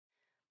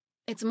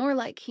It's more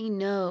like he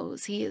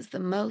knows he is the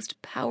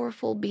most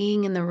powerful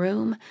being in the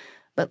room,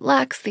 but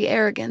lacks the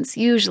arrogance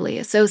usually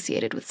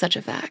associated with such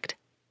a fact.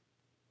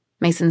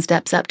 Mason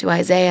steps up to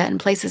Isaiah and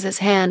places his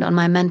hand on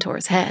my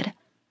mentor's head.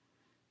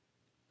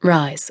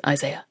 "Rise,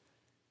 Isaiah."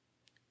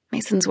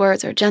 Mason's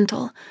words are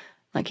gentle,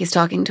 like he's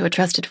talking to a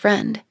trusted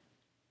friend.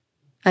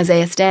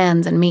 Isaiah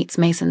stands and meets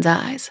Mason's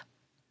eyes.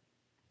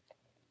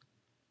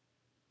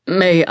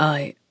 "May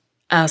I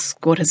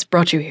ask what has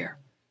brought you here?"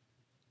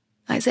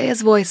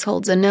 Isaiah's voice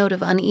holds a note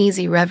of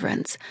uneasy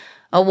reverence,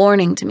 a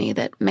warning to me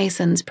that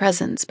Mason's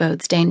presence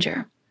bodes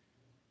danger.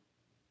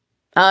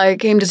 "I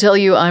came to tell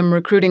you I'm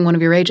recruiting one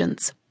of your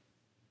agents."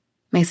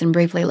 Mason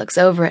briefly looks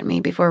over at me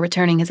before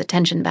returning his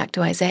attention back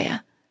to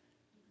Isaiah.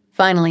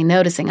 Finally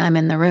noticing I'm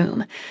in the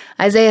room,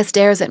 Isaiah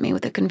stares at me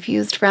with a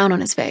confused frown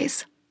on his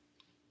face.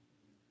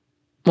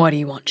 "Why do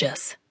you want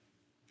Jess?"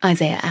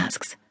 Isaiah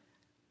asks.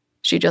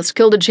 "She just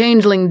killed a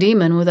changeling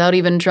demon without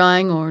even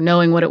trying or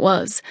knowing what it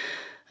was.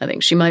 I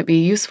think she might be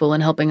useful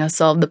in helping us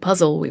solve the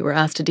puzzle we were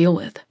asked to deal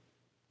with."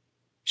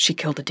 "She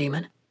killed a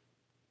demon?"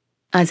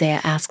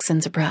 Isaiah asks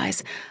in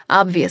surprise,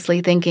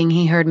 obviously thinking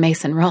he heard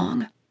Mason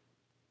wrong.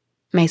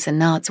 Mason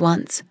nods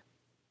once.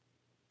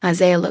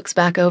 Isaiah looks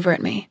back over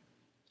at me.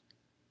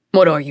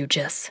 "What are you,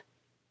 Jess?"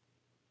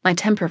 My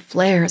temper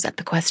flares at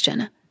the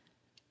question.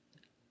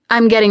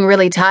 I'm getting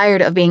really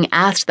tired of being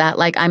asked that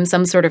like I'm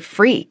some sort of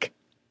freak.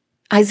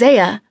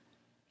 Isaiah,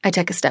 I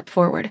take a step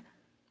forward.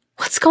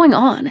 What's going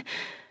on?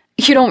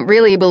 You don't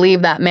really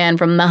believe that man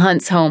from the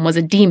Hunt's home was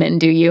a demon,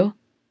 do you?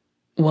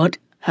 "What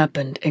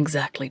happened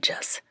exactly,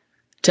 Jess?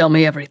 Tell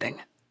me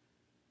everything."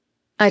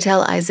 I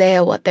tell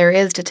Isaiah what there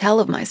is to tell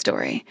of my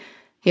story.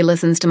 He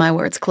listens to my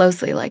words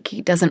closely like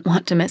he doesn't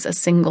want to miss a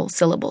single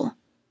syllable.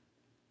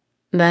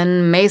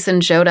 Then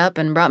Mason showed up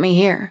and brought me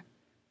here,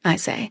 I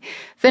say,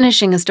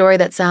 finishing a story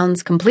that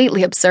sounds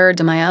completely absurd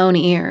to my own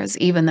ears,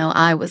 even though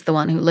I was the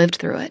one who lived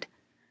through it.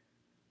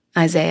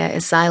 Isaiah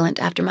is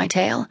silent after my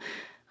tale,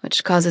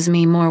 which causes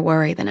me more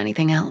worry than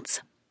anything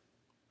else.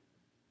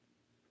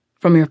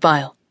 "From your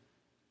file,"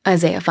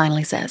 Isaiah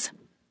finally says.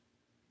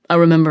 "I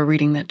remember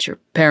reading that your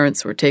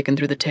parents were taken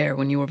through the tear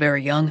when you were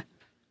very young."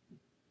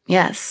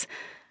 Yes,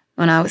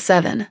 when I was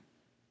 7.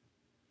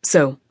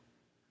 "So,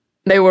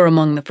 they were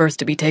among the first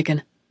to be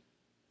taken?"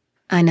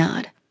 I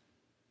nod.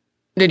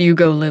 "Did you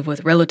go live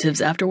with relatives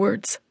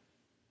afterwards?"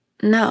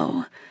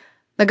 No.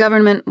 The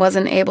government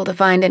wasn't able to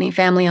find any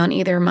family on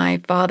either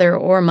my father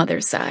or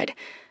mother's side.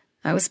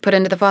 I was put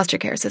into the foster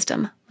care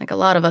system, like a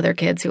lot of other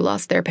kids who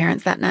lost their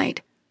parents that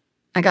night.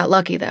 I got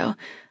lucky, though,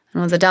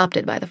 and was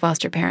adopted by the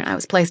foster parent I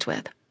was placed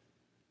with.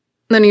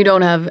 "Then you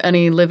don't have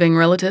any living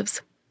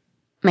relatives?"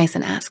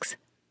 Mason asks.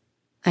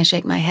 I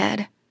shake my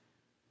head.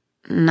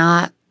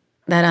 Not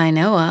that I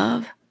know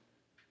of.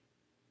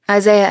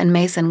 Isaiah and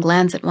Mason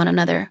glance at one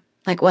another,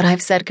 like what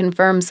I've said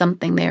confirms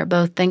something they are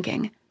both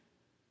thinking.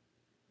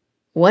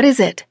 What is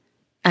it?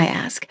 I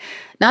ask,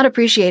 not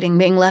appreciating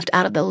being left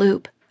out of the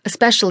loop,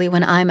 especially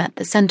when I'm at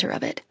the center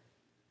of it.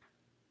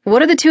 What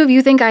do the two of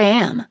you think I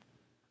am?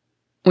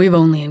 "We've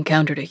only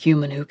encountered a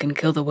human who can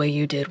kill the way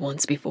you did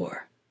once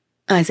before,"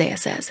 Isaiah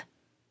says.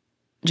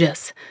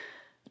 "Jess,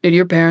 did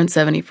your parents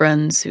have any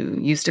friends who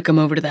used to come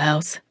over to the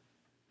house?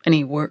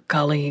 Any work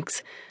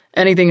colleagues?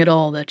 Anything at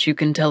all that you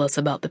can tell us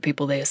about the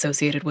people they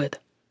associated with?"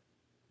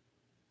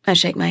 I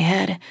shake my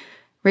head,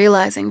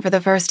 realizing for the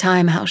first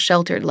time how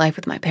sheltered life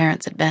with my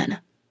parents had been.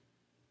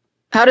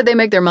 "How did they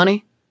make their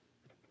money?"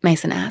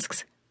 Mason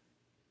asks.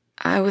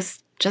 I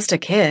was just a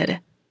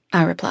kid,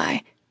 I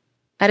reply.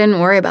 I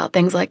didn't worry about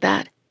things like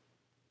that.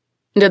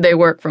 "Did they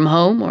work from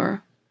home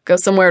or go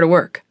somewhere to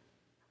work?"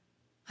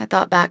 I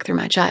thought back through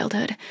my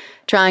childhood,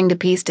 trying to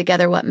piece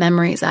together what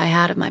memories I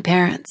had of my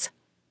parents.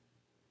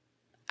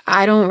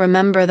 I don't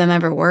remember them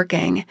ever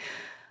working.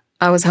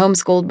 I was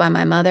homeschooled by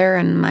my mother,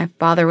 and my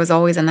father was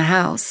always in the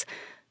house.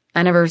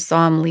 I never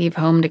saw him leave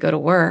home to go to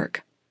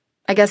work.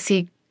 I guess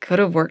he could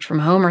have worked from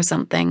home or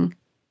something,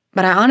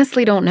 but I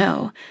honestly don't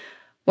know.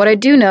 What I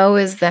do know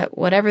is that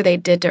whatever they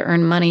did to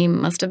earn money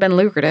must have been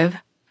lucrative.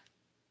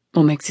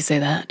 "What makes you say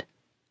that?"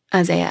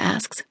 Isaiah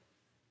asks.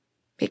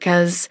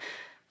 Because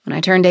when I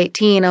turned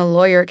 18, a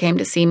lawyer came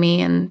to see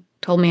me and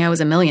told me I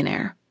was a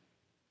millionaire.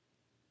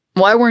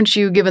 "Why weren't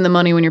you given the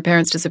money when your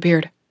parents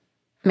disappeared?"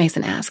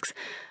 Mason asks.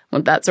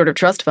 "With that sort of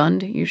trust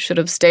fund, you should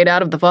have stayed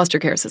out of the foster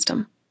care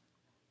system."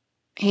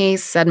 He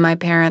said my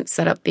parents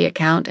set up the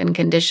account and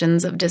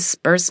conditions of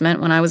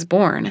disbursement when I was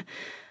born.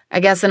 I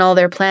guess in all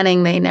their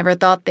planning, they never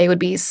thought they would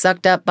be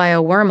sucked up by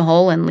a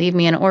wormhole and leave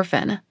me an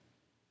orphan,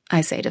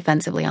 I say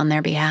defensively on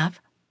their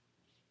behalf.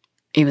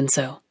 "Even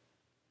so,"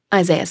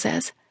 Isaiah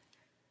says.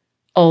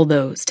 "All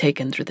those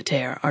taken through the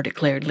tear are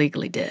declared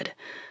legally dead.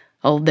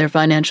 All of their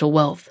financial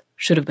wealth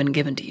should have been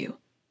given to you."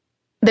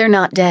 They're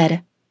not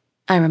dead,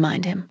 I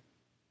remind him.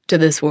 "To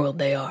this world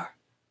they are."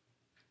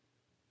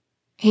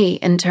 He,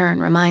 in turn,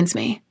 reminds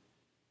me.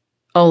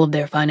 "All of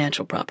their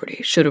financial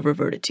property should have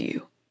reverted to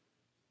you."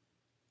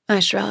 I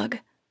shrug.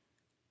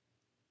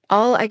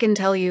 All I can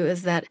tell you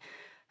is that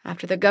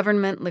after the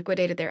government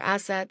liquidated their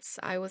assets,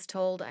 I was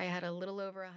told I had a little over